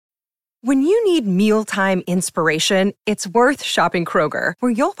When you need mealtime inspiration, it's worth shopping Kroger,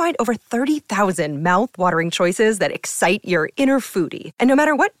 where you'll find over 30,000 mouth-watering choices that excite your inner foodie. And no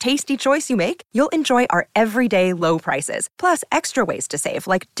matter what tasty choice you make, you'll enjoy our everyday low prices, plus extra ways to save,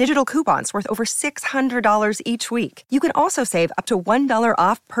 like digital coupons worth over $600 each week. You can also save up to $1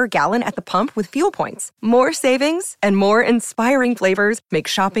 off per gallon at the pump with fuel points. More savings and more inspiring flavors make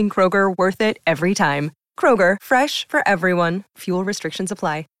shopping Kroger worth it every time. Kroger, fresh for everyone. Fuel restrictions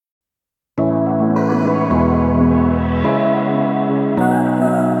apply.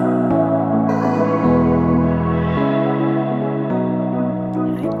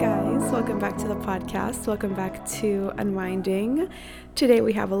 Welcome back to the podcast. Welcome back to Unwinding. Today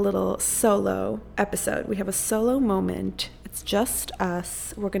we have a little solo episode. We have a solo moment. It's just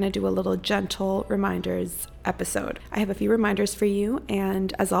us. We're going to do a little gentle reminders episode. I have a few reminders for you,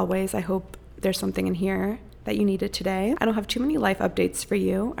 and as always, I hope there's something in here that you needed today. I don't have too many life updates for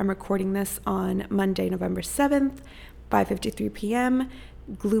you. I'm recording this on Monday, November 7th, 5:53 p.m.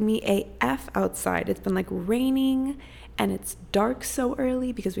 Gloomy AF outside. It's been like raining and it's dark so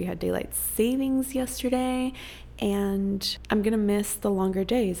early because we had daylight savings yesterday, and I'm gonna miss the longer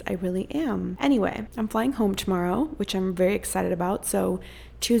days. I really am. Anyway, I'm flying home tomorrow, which I'm very excited about. So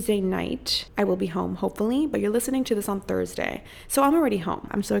Tuesday night, I will be home, hopefully, but you're listening to this on Thursday. So I'm already home.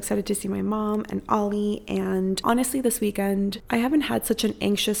 I'm so excited to see my mom and Ollie. And honestly, this weekend, I haven't had such an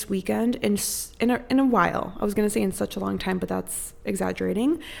anxious weekend in a while. I was going to say in such a long time, but that's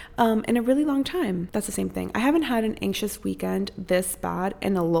exaggerating. In a really long time. That's the same thing. I haven't had an anxious weekend this bad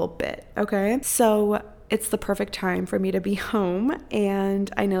in a little bit, okay? So it's the perfect time for me to be home,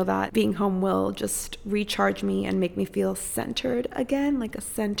 and I know that being home will just recharge me and make me feel centered again, like a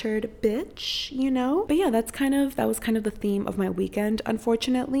centered bitch, you know? But yeah, that was kind of the theme of my weekend.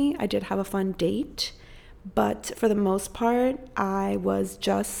 Unfortunately, I did have a fun date, but for the most part, I was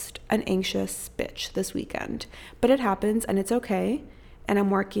just an anxious bitch this weekend. But it happens, and it's okay. And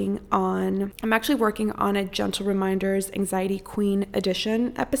I'm actually working on a Gentle Reminders Anxiety Queen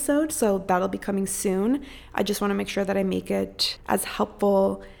edition episode, so that'll be coming soon. I just want to make sure that I make it as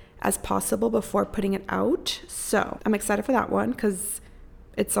helpful as possible before putting it out. So I'm excited for that one because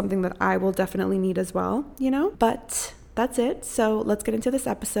it's something that I will definitely need as well, you know? But that's it. So let's get into this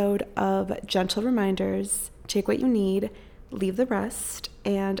episode of Gentle Reminders. Take what you need, leave the rest,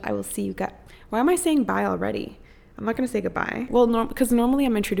 and I will see you guys. Why am I saying bye already? I'm not going to say goodbye. Well, because normally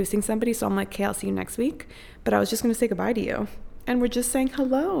I'm introducing somebody, so I'm like, okay, I'll see you next week. But I was just going to say goodbye to you. And we're just saying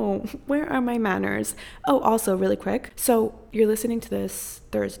hello. Where are my manners? Oh, also really quick. So you're listening to this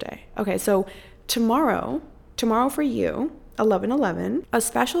Thursday. Okay, so tomorrow for you, 11/11, a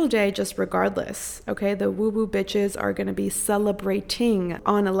special day just regardless. Okay, the woo-woo bitches are going to be celebrating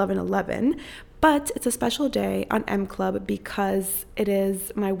on 11/11. But it's a special day on M Club because it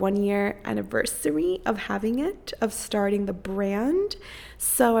is my 1-year anniversary of having it, of starting the brand.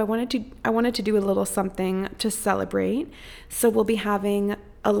 So I wanted to do a little something to celebrate. So we'll be having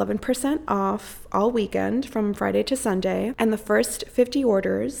 11% off all weekend from Friday to Sunday, and the first 50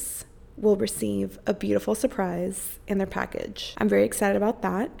 orders will receive a beautiful surprise in their package. I'm very excited about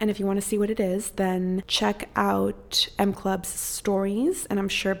that. And if you want to see what it is, then check out M Club's stories. And I'm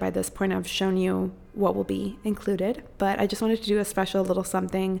sure by this point I've shown you what will be included. But I just wanted to do a special little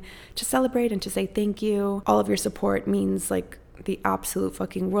something to celebrate and to say thank you. All of your support means like the absolute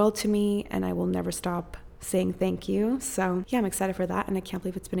fucking world to me, and I will never stop saying thank you. So yeah, I'm excited for that, and I can't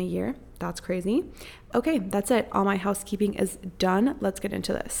believe it's been a year. That's crazy. Okay, that's it. All my housekeeping is done. Let's get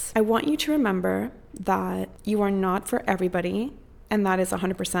into this. I want you to remember that you are not for everybody, and that is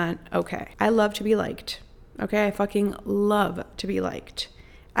 100% okay. I love to be liked. Okay, I fucking love to be liked.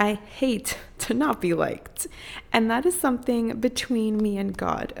 I hate to not be liked. And that is something between me and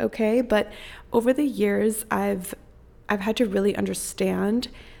God, okay? But over the years, I've had to really understand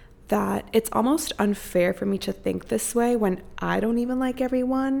that it's almost unfair for me to think this way when I don't even like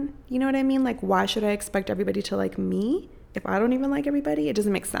everyone. You know what I mean? Like, why should I expect everybody to like me if I don't even like everybody? It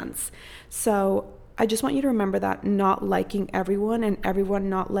doesn't make sense. So I just want you to remember that not liking everyone and everyone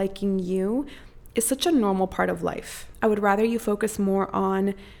not liking you is such a normal part of life. I would rather you focus more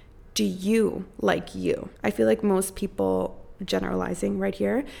on, do you like you? I feel like most people, generalizing right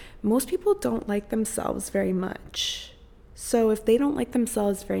here, most people don't like themselves very much. So if they don't like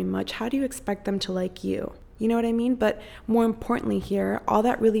themselves very much, how do you expect them to like you? You know what I mean? But more importantly here, all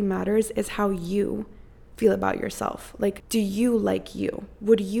that really matters is how you feel about yourself. Like, do you like you?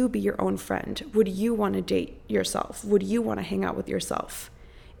 Would you be your own friend? Would you want to date yourself? Would you want to hang out with yourself?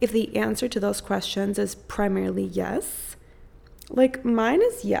 If the answer to those questions is primarily yes, Like, mine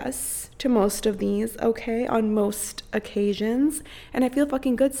is yes to most of these, okay, on most occasions. And I feel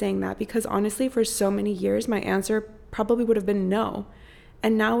fucking good saying that, because honestly, for so many years, my answer probably would have been no.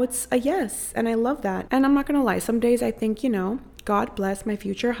 And now it's a yes, and I love that. And I'm not gonna lie, some days I think, God bless my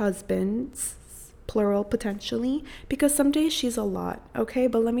future husbands, plural potentially, because some days she's a lot, okay?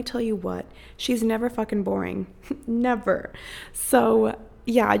 But let me tell you what, she's never fucking boring. Never. So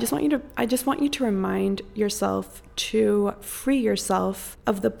yeah, I just want you to remind yourself to free yourself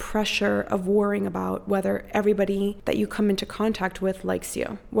of the pressure of worrying about whether everybody that you come into contact with likes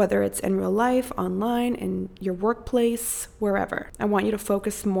you, whether it's in real life, online, in your workplace, wherever. I want you to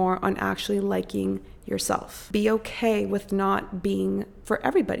focus more on actually liking yourself. Be okay with not being for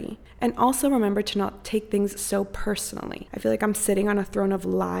everybody. And also remember to not take things so personally. I feel like I'm sitting on a throne of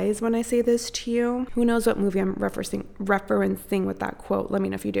lies when I say this to you. Who knows what movie I'm referencing with that quote? Let me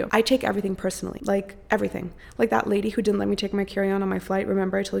know if you do. I take everything personally, like everything. Like that lady who didn't let me take my carry-on my flight.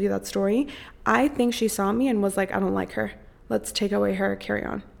 Remember I told you that story? I think she saw me and was like, I don't like her. Let's take away her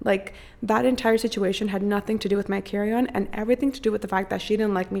carry-on. Like, that entire situation had nothing to do with my carry-on and everything to do with the fact that she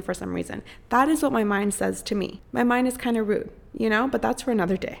didn't like me for some reason. That is what my mind says to me. My mind is kind of rude, but that's for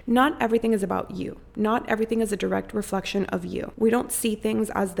another day. Not everything is about you. Not everything is a direct reflection of you. We don't see things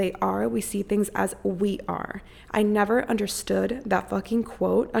as they are. We see things as we are. I never understood that fucking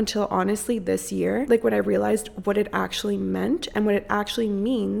quote until honestly this year, like when I realized what it actually meant and what it actually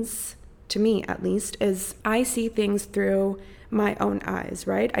means, to me at least, is I see things through my own eyes,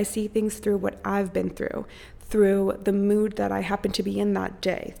 right? I see things through what I've been through the mood that I happen to be in that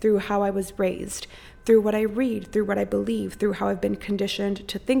day, through how I was raised, through what I read, through what I believe, through how I've been conditioned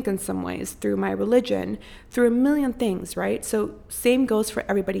to think in some ways, through my religion, through a million things, right? So same goes for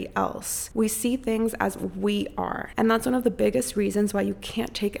everybody else. We see things as we are. And that's one of the biggest reasons why you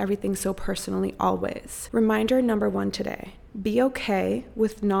can't take everything so personally always. Reminder number 1 today. Be okay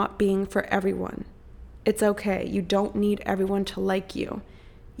with not being for everyone. It's okay. You don't need everyone to like you.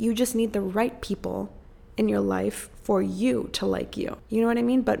 You just need the right people in your life for you to like you. You know what I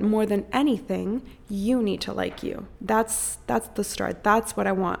mean? But more than anything, you need to like you. That's the start. That's what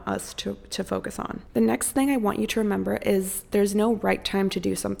I want us to focus on. The next thing I want you to remember is there's no right time to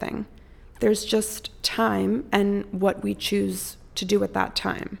do something. There's just time and what we choose to do at that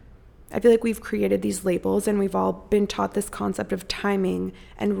time. I feel like we've created these labels and we've all been taught this concept of timing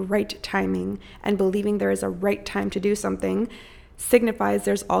and right timing, and believing there is a right time to do something signifies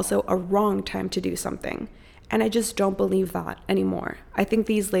there's also a wrong time to do something. And I just don't believe that anymore. I think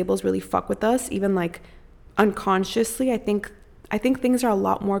these labels really fuck with us, even like unconsciously. I think things are a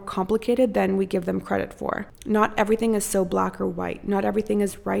lot more complicated than we give them credit for. Not everything is so black or white. Not everything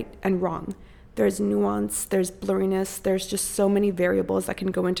is right and wrong. There's nuance, there's blurriness, there's just so many variables that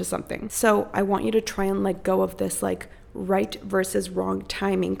can go into something. So I want you to try and let go of this like right versus wrong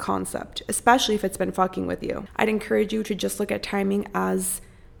timing concept, especially if it's been fucking with you. I'd encourage you to just look at timing as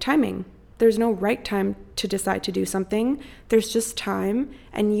timing. There's no right time to decide to do something. There's just time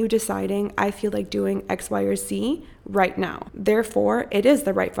and you deciding, I feel like doing X, Y, or Z right now. Therefore, it is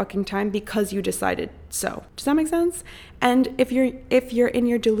the right fucking time because you decided so. Does that make sense? And if you're in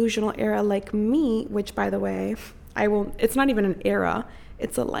your delusional era like me, which by the way, it's not even an era,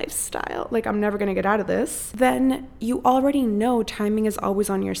 it's a lifestyle, like I'm never gonna get out of this, then you already know timing is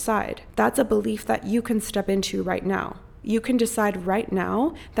always on your side. That's a belief that you can step into right now. You can decide right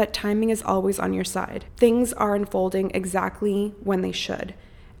now that timing is always on your side. Things are unfolding exactly when they should.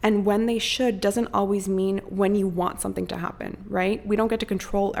 And when they should doesn't always mean when you want something to happen, right? We don't get to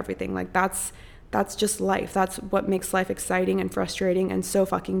control everything. Like that's just life. That's what makes life exciting and frustrating and so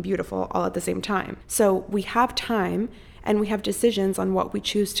fucking beautiful all at the same time. So we have time and we have decisions on what we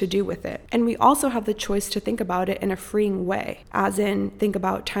choose to do with it. And we also have the choice to think about it in a freeing way, as in think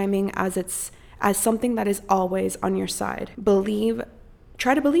about timing as something that is always on your side.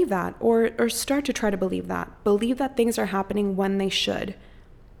 Try to believe that, or start to try to believe that. Believe that things are happening when they should.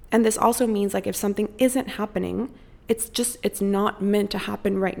 And this also means like if something isn't happening, it's not meant to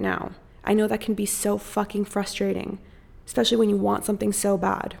happen right now. I know that can be so fucking frustrating, especially when you want something so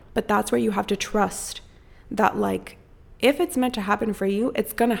bad. But that's where you have to trust that like, if it's meant to happen for you,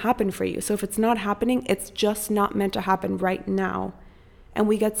 it's gonna happen for you. So if it's not happening, it's just not meant to happen right now. And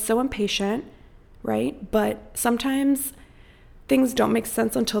we get so impatient, right? But sometimes things don't make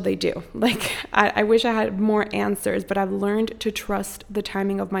sense until they do. Like, I wish I had more answers, but I've learned to trust the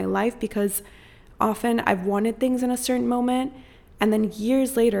timing of my life because often I've wanted things in a certain moment, and then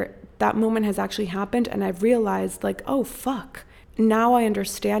years later, that moment has actually happened, and I've realized like, oh, fuck. Now I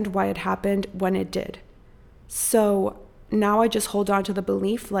understand why it happened when it did. So now I just hold on to the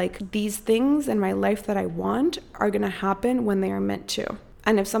belief like these things in my life that I want are going to happen when they are meant to.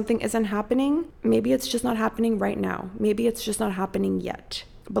 And if something isn't happening, maybe it's just not happening right now. Maybe it's just not happening yet.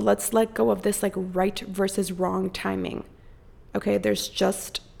 But let's let go of this like right versus wrong timing. Okay, there's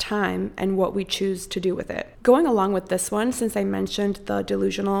just time and what we choose to do with it. Going along with this one, since I mentioned the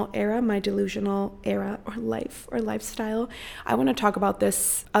delusional era, my delusional era or life or lifestyle, I want to talk about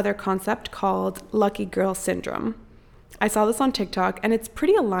this other concept called lucky girl syndrome. I saw this on TikTok and it's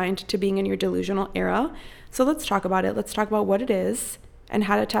pretty aligned to being in your delusional era. So let's talk about it. Let's talk about what it is and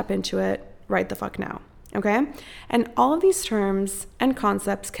how to tap into it right the fuck now. Okay? And all of these terms and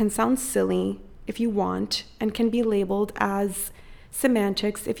concepts can sound silly if you want and can be labeled as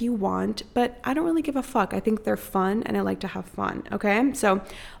semantics if you want, but I don't really give a fuck. I think they're fun and I like to have fun. Okay? So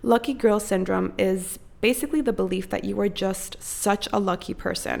lucky girl syndrome is basically the belief that you are just such a lucky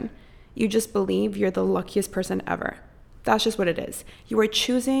person. You just believe you're the luckiest person ever. That's just what it is. You are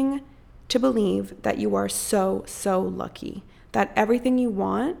choosing to believe that you are so lucky, that everything you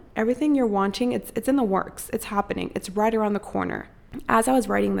want, everything you're wanting, it's in the works. It's happening. It's right around the corner. As I was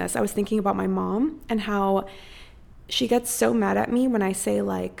writing this, I was thinking about my mom and how she gets so mad at me when I say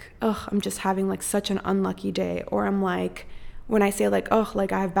like, oh, I'm just having like such an unlucky day. Or I'm like, when I say like, oh,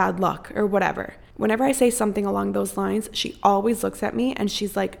 like I have bad luck or whatever. Whenever I say something along those lines, she always looks at me and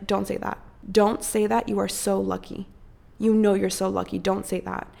she's like, don't say that. Don't say that. You are so lucky. You know you're so lucky. Don't say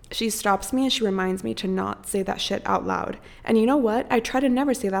that. She stops me and she reminds me to not say that shit out loud. And you know what? I try to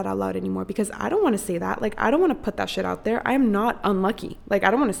never say that out loud anymore because I don't want to say that. Like, I don't want to put that shit out there. I am not unlucky. Like,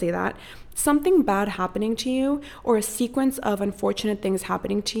 I don't want to say that. Something bad happening to you or a sequence of unfortunate things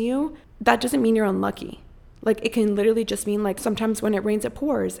happening to you, that doesn't mean you're unlucky. Like, it can literally just mean like sometimes when it rains, it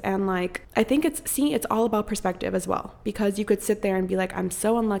pours. And like, I think it's all about perspective as well, because you could sit there and be like, I'm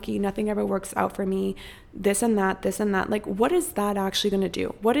so unlucky. Nothing ever works out for me. This and that. Like, what is that actually going to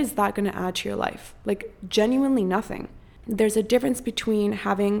do? What is that going to add to your life? Like, genuinely nothing. There's a difference between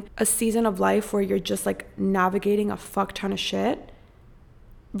having a season of life where you're just like navigating a fuck ton of shit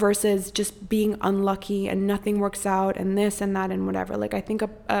versus just being unlucky and nothing works out and this and that and whatever. Like, I think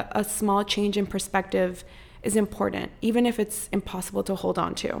a small change in perspective is important, even if it's impossible to hold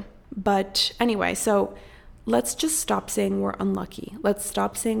on to. But anyway, so let's just stop saying we're unlucky. Let's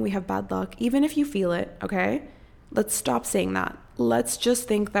stop saying we have bad luck, even if you feel it, okay? Let's stop saying that. Let's just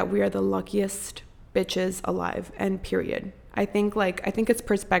think that we are the luckiest bitches alive, and period. I think it's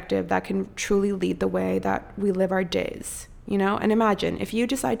perspective that can truly lead the way that we live our days, you know? And imagine if you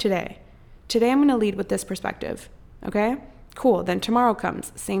decide today I'm going to lead with this perspective, okay? Cool. Then tomorrow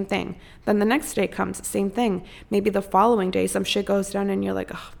comes, same thing. Then the next day comes, same thing. Maybe the following day, some shit goes down and you're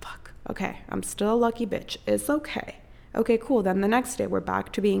like, oh, fuck. Okay, I'm still a lucky bitch. It's okay. Okay, cool. Then the next day, we're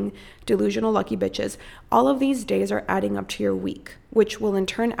back to being delusional lucky bitches. All of these days are adding up to your week, which will in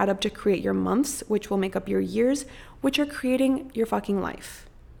turn add up to create your months, which will make up your years, which are creating your fucking life.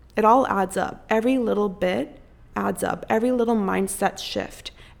 It all adds up. Every little bit adds up. Every little mindset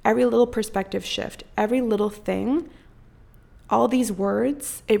shift, every little perspective shift, every little thing. All these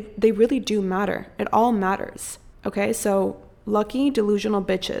words, they really do matter. It all matters. Okay, so lucky, delusional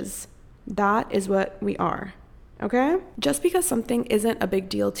bitches. That is what we are. Okay? Just because something isn't a big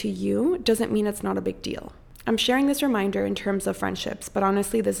deal to you doesn't mean it's not a big deal. I'm sharing this reminder in terms of friendships, but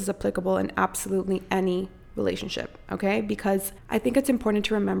honestly, this is applicable in absolutely any relationship, okay? Because I think it's important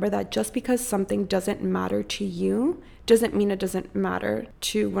to remember that just because something doesn't matter to you doesn't mean it doesn't matter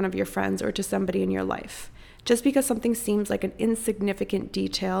to one of your friends or to somebody in your life. Just because something seems like an insignificant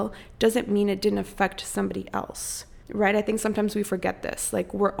detail doesn't mean it didn't affect somebody else, right? I think sometimes we forget this.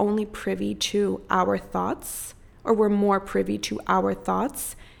 Like, we're only privy to our thoughts, or we're more privy to our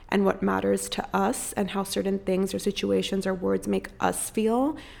thoughts and what matters to us and how certain things or situations or words make us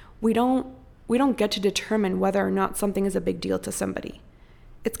feel. We don't get to determine whether or not something is a big deal to somebody.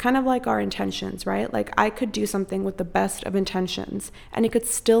 It's kind of like our intentions, right? Like, I could do something with the best of intentions and it could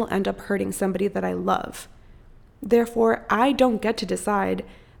still end up hurting somebody that I love. Therefore, I don't get to decide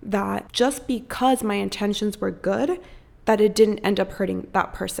that just because my intentions were good, that it didn't end up hurting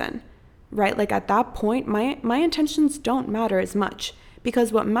that person, right? Like, at that point, my intentions don't matter as much,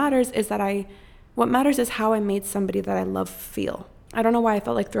 because what matters is how I made somebody that I love feel. I don't know why I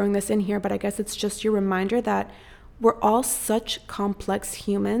felt like throwing this in here, but I guess it's just your reminder that we're all such complex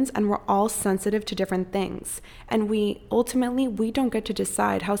humans and we're all sensitive to different things. And we don't get to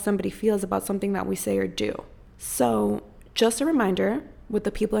decide how somebody feels about something that we say or do. So just a reminder with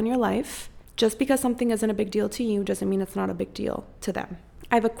the people in your life, just because something isn't a big deal to you doesn't mean it's not a big deal to them.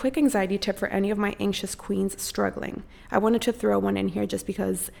 I have a quick anxiety tip for any of my anxious queens struggling. I wanted to throw one in here just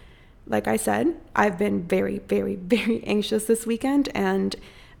because Like I said, I've been very, very, very anxious this weekend, and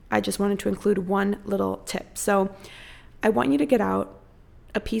I just wanted to include one little tip. So I want you to get out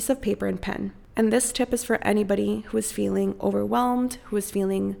a piece of paper and pen. And this tip is for anybody who is feeling overwhelmed, who is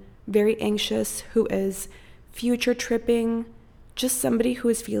feeling very anxious, who is future tripping, just somebody who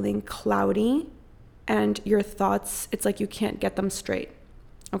is feeling cloudy and your thoughts, it's like you can't get them straight.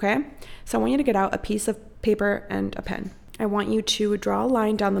 Okay? So I want you to get out a piece of paper and a pen. I want you to draw a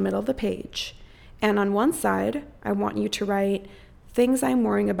line down the middle of the page. And on one side, I want you to write things I'm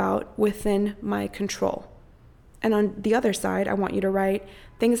worrying about within my control. And on the other side, I want you to write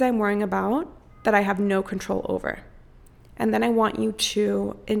things I'm worrying about that I have no control over. And then I want you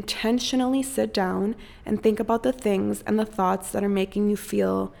to intentionally sit down and think about the things and the thoughts that are making you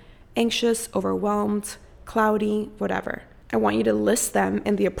feel anxious, overwhelmed, cloudy, whatever. I want you to list them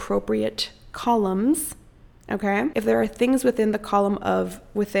in the appropriate columns, okay? If there are things within the column of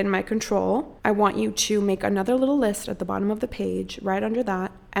within my control, I want you to make another little list at the bottom of the page, right under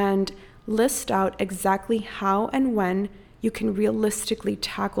that, and list out exactly how and when you can realistically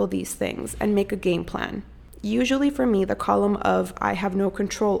tackle these things and make a game plan. Usually for me, the column of I have no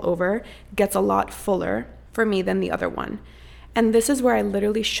control over gets a lot fuller for me than the other one. And this is where I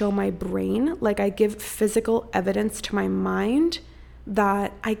literally show my brain, like I give physical evidence to my mind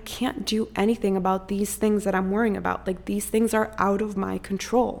that I can't do anything about these things that I'm worrying about. Like these things are out of my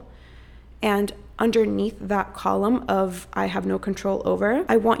control. And underneath that column of I have no control over,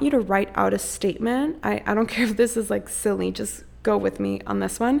 I want you to write out a statement. I don't care if this is like silly, just go with me on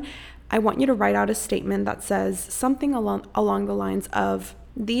this one. I want you to write out a statement that says something along the lines of,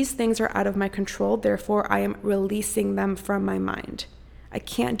 these things are out of my control, therefore I am releasing them from my mind. I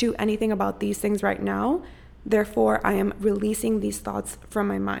can't do anything about these things right now, therefore I am releasing these thoughts from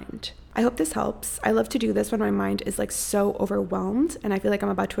my mind. I hope this helps. I love to do this when my mind is like so overwhelmed and I feel like I'm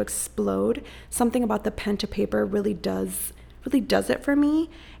about to explode. Something about the pen to paper really does it for me.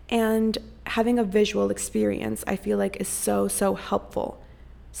 And having a visual experience, I feel like is so helpful.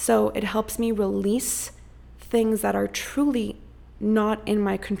 So it helps me release things that are truly not in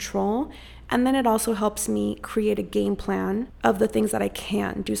my control. And then it also helps me create a game plan of the things that I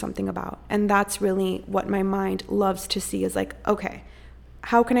can do something about. And that's really what my mind loves to see, is like, okay,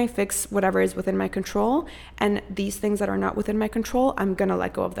 how can I fix whatever is within my control? And these things that are not within my control, I'm gonna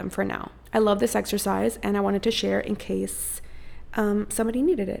let go of them for now. I love this exercise and I wanted to share in case somebody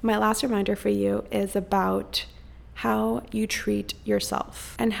needed it. My last reminder for you is about how you treat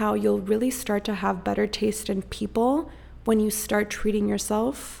yourself and how you'll really start to have better taste in people when you start treating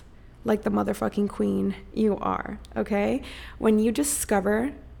yourself like the motherfucking queen you are, okay? When you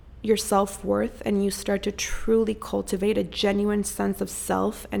discover your self-worth and you start to truly cultivate a genuine sense of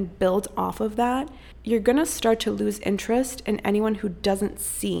self and build off of that, you're gonna start to lose interest in anyone who doesn't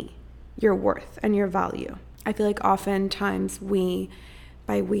see your worth and your value. I feel like oftentimes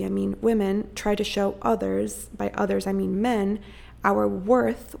by we I mean women, try to show others, by others I mean men, our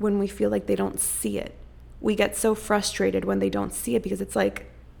worth when we feel like they don't see it. We get so frustrated when they don't see it because it's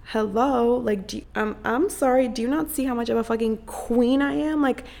like, hello, like, I'm sorry, do you not see how much of a fucking queen I am?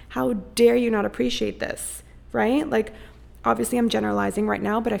 Like, how dare you not appreciate this, right? Like, obviously I'm generalizing right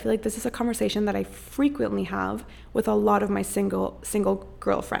now, but I feel like this is a conversation that I frequently have with a lot of my single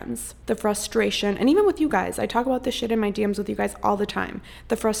girlfriends. The frustration, and even with you guys, I talk about this shit in my DMs with you guys all the time.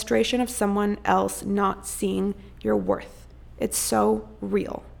 The frustration of someone else not seeing your worth. It's so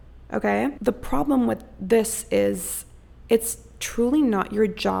real, okay? The problem with this is it's truly not your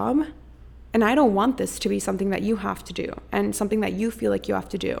job, and I don't want this to be something that you have to do and something that you feel like you have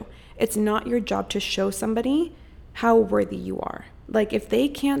to do. It's not your job to show somebody how worthy you are. Like, if they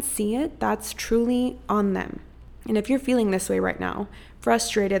can't see it, that's truly on them. And if you're feeling this way right now,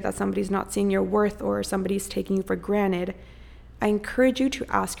 frustrated that somebody's not seeing your worth or somebody's taking you for granted, I encourage you to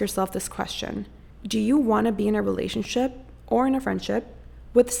ask yourself this question. Do you want to be in a relationship or in a friendship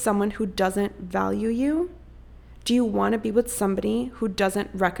with someone who doesn't value you? Do you want to be with somebody who doesn't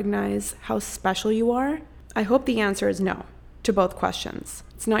recognize how special you are? I hope the answer is no to both questions.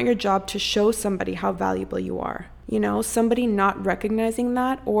 It's not your job to show somebody how valuable you are. You know, somebody not recognizing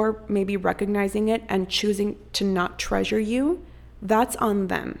that, or maybe recognizing it and choosing to not treasure you, that's on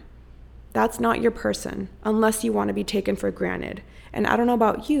them. That's not your person, unless you want to be taken for granted. And I don't know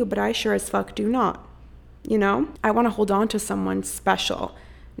about you, but I sure as fuck do not. You know, I want to hold on to someone special,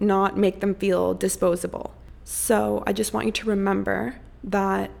 not make them feel disposable. So I just want you to remember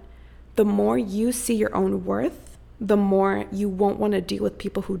that the more you see your own worth, the more you won't want to deal with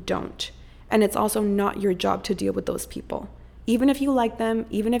people who don't. And it's also not your job to deal with those people. Even if you like them,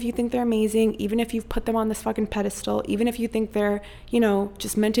 even if you think they're amazing, even if you've put them on this fucking pedestal, even if you think they're,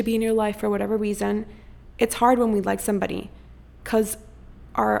 just meant to be in your life for whatever reason, it's hard when we like somebody because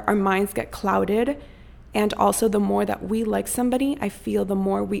our minds get clouded. And also the more that we like somebody, I feel the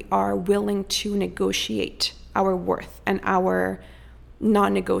more we are willing to negotiate our worth and our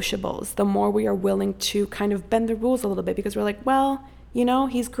non-negotiables, the more we are willing to kind of bend the rules a little bit because we're like, well,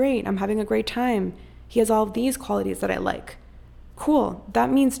 he's great. I'm having a great time. He has all of these qualities that I like. Cool. That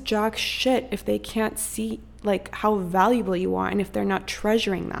means jack shit if they can't see like how valuable you are and if they're not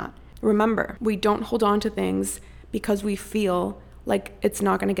treasuring that. Remember, we don't hold on to things because we feel like it's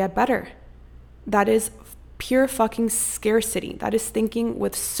not going to get better. That is pure fucking scarcity. That is thinking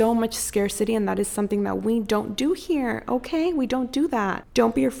with so much scarcity, and that is something that we don't do here, okay? We don't do that.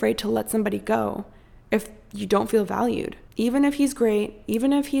 Don't be afraid to let somebody go if you don't feel valued. Even if he's great,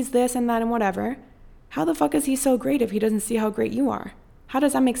 even if he's this and that and whatever, how the fuck is he so great if he doesn't see how great you are? How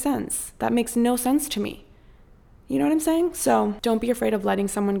does that make sense? That makes no sense to me. You know what I'm saying? So don't be afraid of letting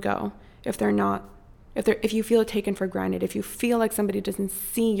someone go if you feel taken for granted, if you feel like somebody doesn't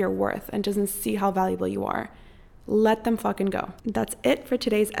see your worth and doesn't see how valuable you are, let them fucking go. That's it for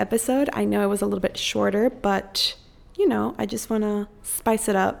today's episode. I know it was a little bit shorter, but I just want to spice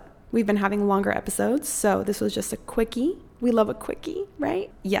it up. We've been having longer episodes, so this was just a quickie. We love a quickie,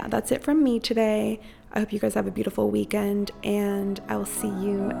 right? Yeah, that's it from me today. I hope you guys have a beautiful weekend, and I will see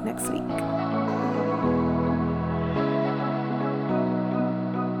you next week.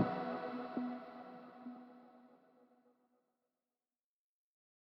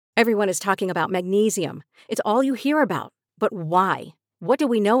 Everyone is talking about magnesium. It's all you hear about. But why? What do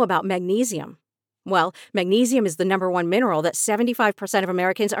we know about magnesium? Well, magnesium is the number one mineral that 75% of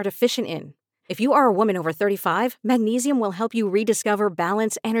Americans are deficient in. If you are a woman over 35, magnesium will help you rediscover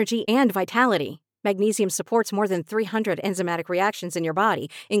balance, energy, and vitality. Magnesium supports more than 300 enzymatic reactions in your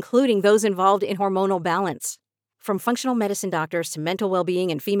body, including those involved in hormonal balance. From functional medicine doctors to mental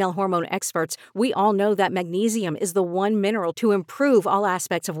well-being and female hormone experts, we all know that magnesium is the one mineral to improve all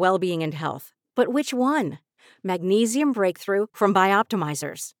aspects of well-being and health. But which one? Magnesium Breakthrough from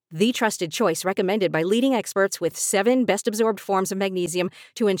Bioptimizers, the trusted choice recommended by leading experts with 7 best-absorbed forms of magnesium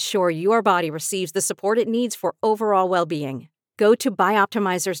to ensure your body receives the support it needs for overall well-being. Go to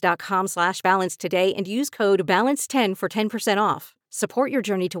bioptimizers.com/balance today and use code BALANCE10 for 10% off. Support your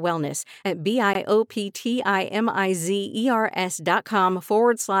journey to wellness at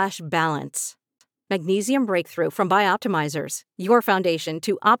bioptimizers.com/balance. Magnesium Breakthrough from Bioptimizers, your foundation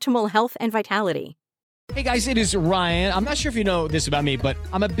to optimal health and vitality. Hey guys, it is Ryan. I'm not sure if you know this about me, but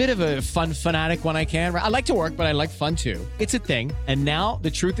I'm a bit of a fun fanatic when I can. I like to work, but I like fun too. It's a thing. And now the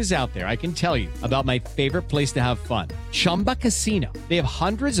truth is out there. I can tell you about my favorite place to have fun. Chumba Casino. They have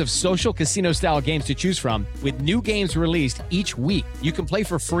hundreds of social casino style games to choose from with new games released each week. You can play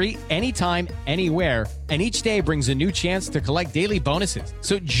for free anytime, anywhere. And each day brings a new chance to collect daily bonuses.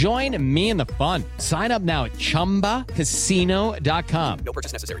 So join me in the fun. Sign up now at ChumbaCasino.com. No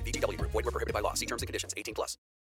purchase necessary. VGW Group. Void where prohibited by law. See terms and conditions. 18+.